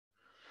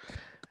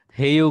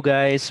Hey you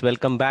guys,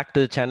 welcome back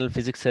to the channel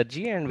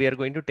PHYSICSSIRJEE, and we are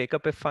going to take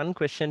up a fun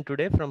question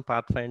today from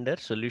Pathfinder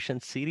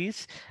solution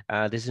series.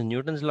 This is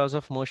Newton's laws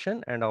of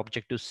motion and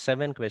objective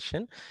 7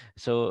 question.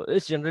 So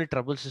this generally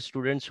troubles the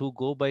students who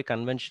go by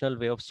conventional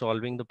way of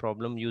solving the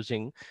problem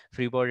using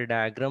free body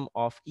diagram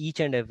of each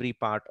and every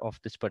part of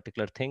this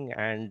particular thing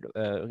and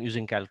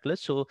using calculus.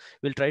 So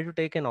we'll try to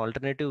take an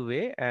alternative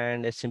way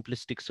and a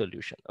simplistic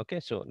solution. Okay,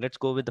 so let's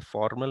go with the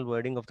formal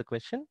wording of the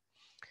question.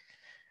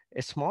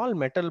 A small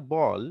metal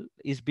ball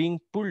is being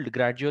pulled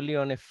gradually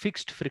on a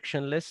fixed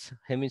frictionless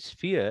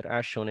hemisphere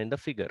as shown in the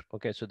figure.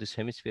 Okay, so this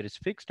hemisphere is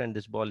fixed and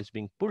this ball is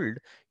being pulled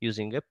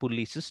using a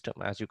pulley system,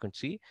 as you can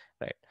see,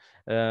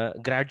 right?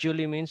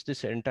 Gradually means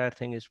this entire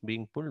thing is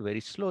being pulled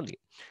very slowly.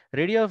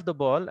 Radii of the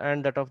ball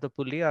and that of the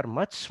pulley are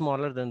much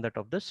smaller than that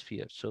of the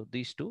sphere. So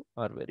these two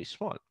are very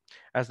small.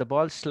 As the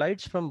ball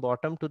slides from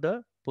bottom to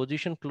the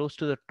position close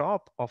to the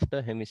top of the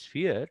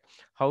hemisphere,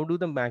 how do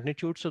the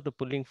magnitudes of the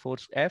pulling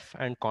force F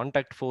and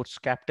contact force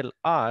capital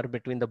R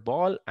between the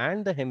ball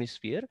and the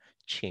hemisphere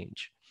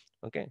change?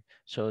 Okay,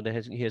 so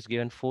he has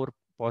given 4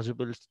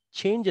 possible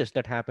changes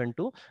that happen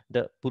to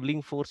the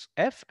pulling force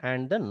F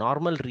and the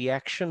normal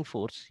reaction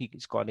force he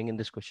is calling in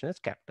this question as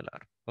capital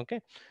R.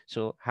 Okay,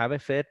 so have a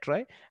fair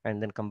try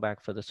and then come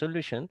back for the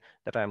solution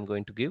that I'm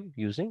going to give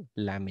using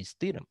Lami's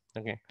theorem.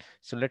 Okay,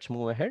 so let's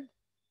move ahead.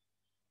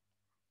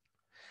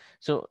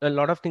 So a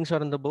lot of things are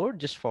on the board.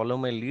 Just follow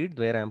my lead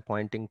where I'm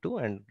pointing to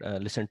and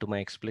listen to my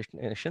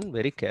explanation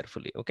very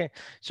carefully. Okay.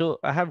 So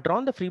I have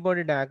drawn the free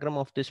body diagram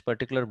of this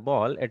particular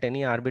ball at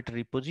any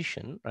arbitrary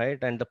position, right?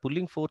 And the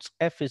pulling force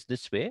F is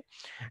this way.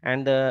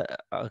 And the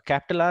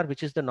capital R,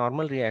 which is the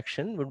normal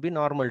reaction, would be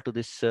normal to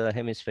this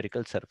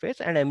hemispherical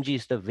surface. And mg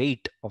is the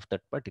weight of that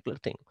particular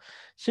thing.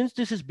 Since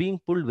this is being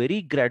pulled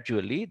very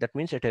gradually, that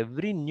means at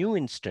every new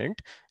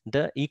instant,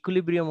 the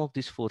equilibrium of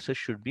these forces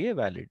should be a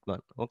valid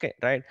one. Okay,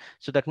 right?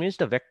 So that means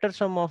the vector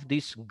sum of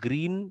these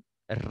green,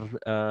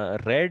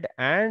 red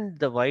and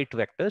the white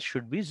vectors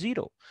should be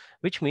 0,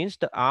 which means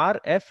the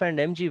R, F and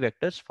mg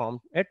vectors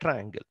form a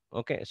triangle.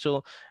 Okay,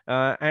 so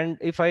and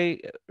if I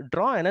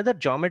draw another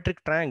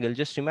geometric triangle,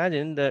 just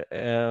imagine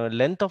the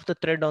length of the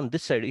thread on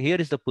this side. Here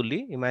is the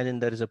pulley. Imagine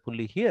there is a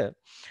pulley here,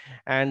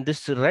 and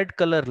this red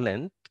color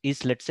length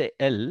is, let's say,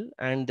 L,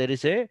 and there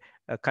is a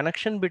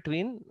connection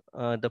between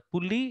the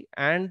pulley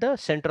and the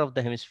center of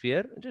the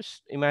hemisphere.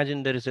 Just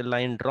imagine there is a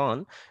line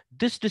drawn.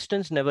 This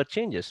distance never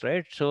changes,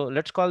 right? So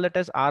let's call that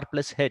as R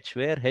plus H,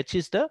 where H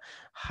is the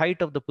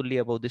height of the pulley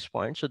above this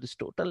point. So this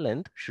total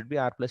length should be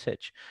R plus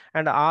H,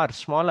 and R,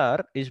 small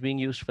r, is being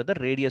used for the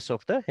radius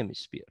of the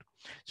hemisphere.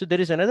 So there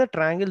is another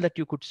triangle that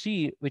you could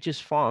see which is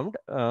formed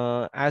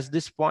as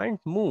this point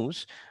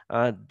moves.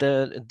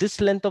 This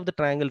length of the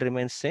triangle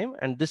remains same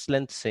and this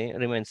length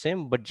remains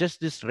same, but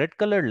just this red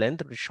colored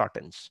length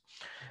shortens.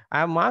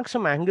 I have marked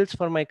some angles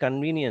for my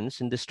convenience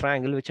in this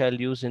triangle, which I'll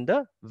use in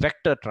the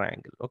vector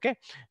triangle. Okay,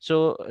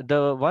 so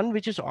the one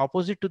which is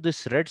opposite to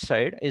this red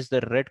side is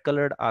the red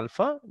colored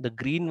alpha, the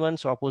green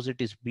one's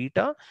opposite is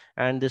beta,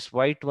 and this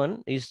white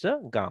one is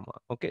the gamma.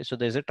 Okay, so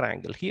there's a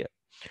triangle here.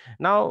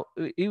 Now,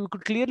 you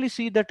could clearly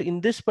see that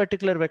in this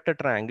particular vector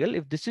triangle,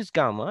 if this is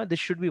gamma, this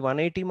should be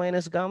 180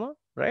 minus gamma,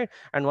 right?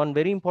 And one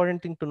very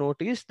important thing to note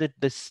is that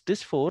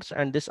this force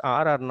and this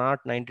R are not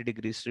 90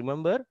 degrees.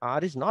 Remember,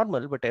 R is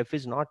normal, but F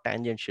is not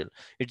tangential.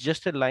 It's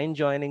just a line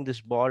joining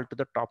this ball to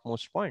the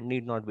topmost point,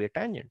 need not be a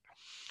tangent.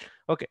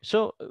 Okay,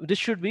 so this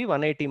should be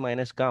 180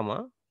 minus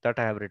gamma that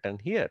I have written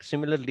here.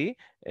 Similarly,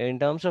 in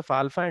terms of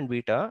alpha and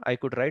beta, I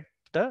could write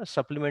the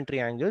supplementary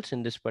angles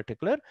in this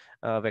particular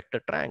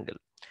vector triangle.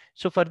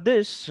 So for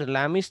this,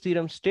 Lami's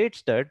theorem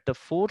states that the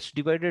force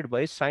divided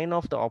by sine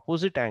of the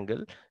opposite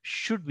angle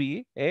should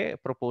be a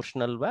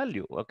proportional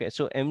value. Okay,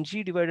 so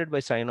mg divided by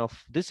sine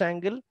of this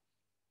angle,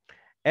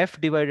 F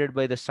divided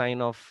by the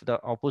sine of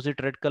the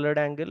opposite red colored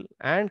angle,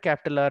 and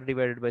capital R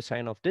divided by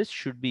sine of this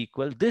should be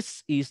equal.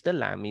 This is the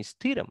Lami's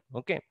theorem.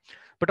 Okay.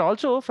 But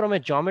also from a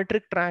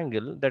geometric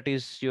triangle, that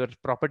is your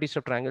properties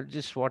of triangle,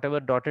 just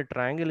whatever dotted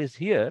triangle is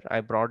here, I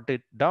brought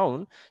it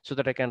down so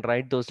that I can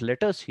write those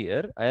letters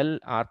here, L,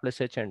 R plus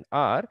H and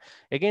R.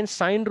 Again,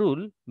 sine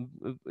rule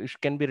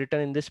can be written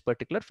in this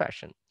particular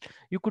fashion.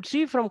 You could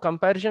see from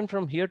comparison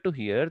from here to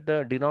here,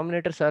 the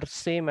denominators are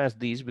same as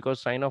these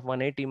because sine of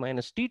 180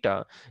 minus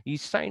theta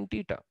is sine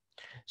theta.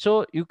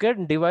 So you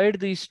can divide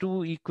these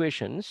two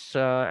equations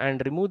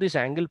and remove these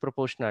angle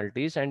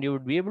proportionalities, and you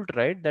would be able to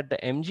write that the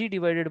mg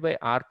divided by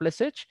R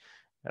plus H,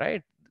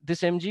 right?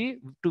 This mg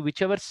to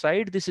whichever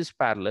side this is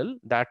parallel,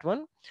 that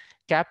one.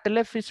 Capital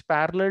F is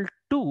parallel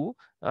to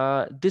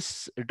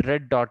this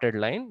red dotted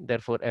line,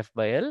 therefore F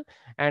by L,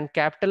 and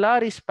capital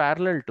R is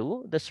parallel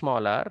to the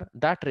small r.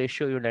 That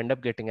ratio you'll end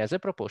up getting as a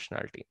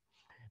proportionality.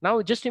 Now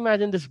just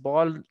imagine this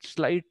ball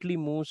slightly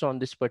moves on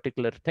this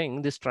particular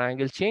thing. This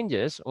triangle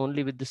changes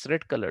only with this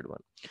red colored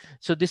one.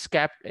 So this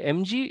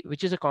mg,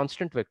 which is a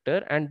constant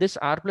vector, and this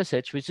R plus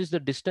H, which is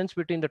the distance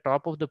between the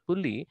top of the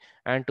pulley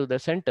and to the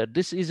center,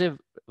 this is a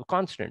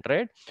constant,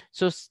 right?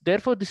 So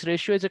therefore this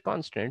ratio is a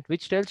constant,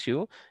 which tells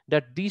you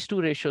that these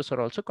two ratios are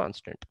also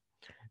constant.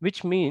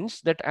 which means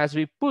that as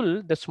we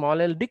pull, the small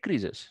l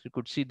decreases. You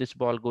could see this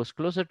ball goes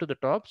closer to the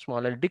top,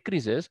 small l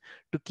decreases.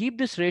 To keep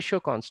this ratio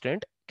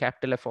constant,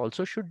 capital F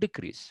also should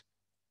decrease.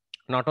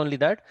 Not only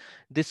that,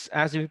 this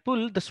as we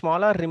pull, the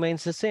small r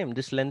remains the same.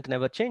 This length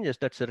never changes.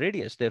 That's the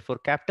radius. Therefore,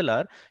 capital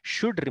R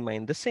should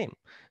remain the same.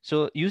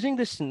 So using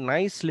this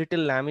nice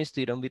little Lami's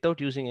theorem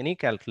without using any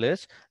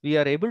calculus, we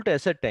are able to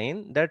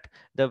ascertain that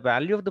the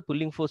value of the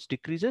pulling force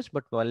decreases,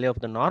 but value of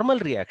the normal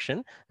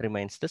reaction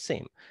remains the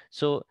same.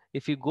 So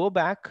if you go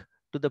back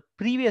to the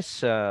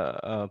previous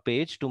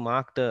page to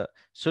mark the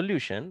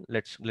solution,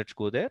 let's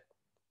go there.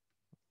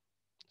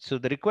 So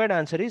the required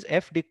answer is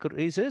F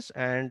decreases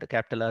and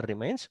capital R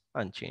remains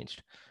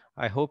unchanged.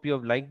 I hope you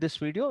have liked this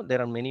video.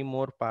 There are many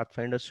more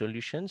Pathfinder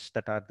solutions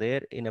that are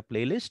there in a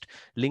playlist.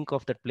 Link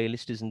of that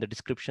playlist is in the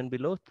description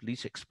below.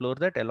 Please explore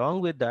that.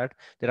 Along with that,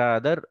 there are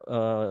other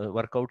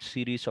workout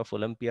series of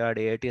Olympiad,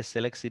 AITS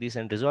Select series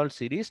and Resolve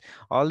series.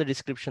 All the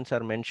descriptions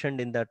are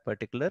mentioned in that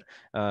particular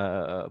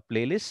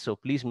playlist. So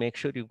please make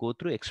sure you go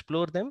through,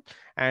 explore them.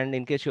 And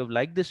in case you have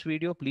liked this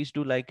video, please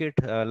do like it.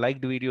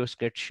 Liked videos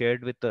get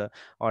shared with the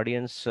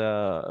audience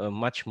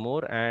much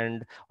more.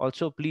 And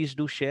also please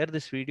do share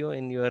this video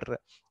in your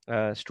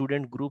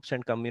student groups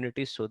and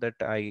communities so that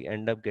I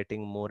end up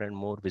getting more and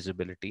more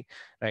visibility,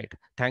 right?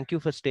 Thank you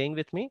for staying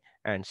with me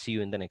and see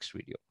you in the next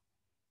video.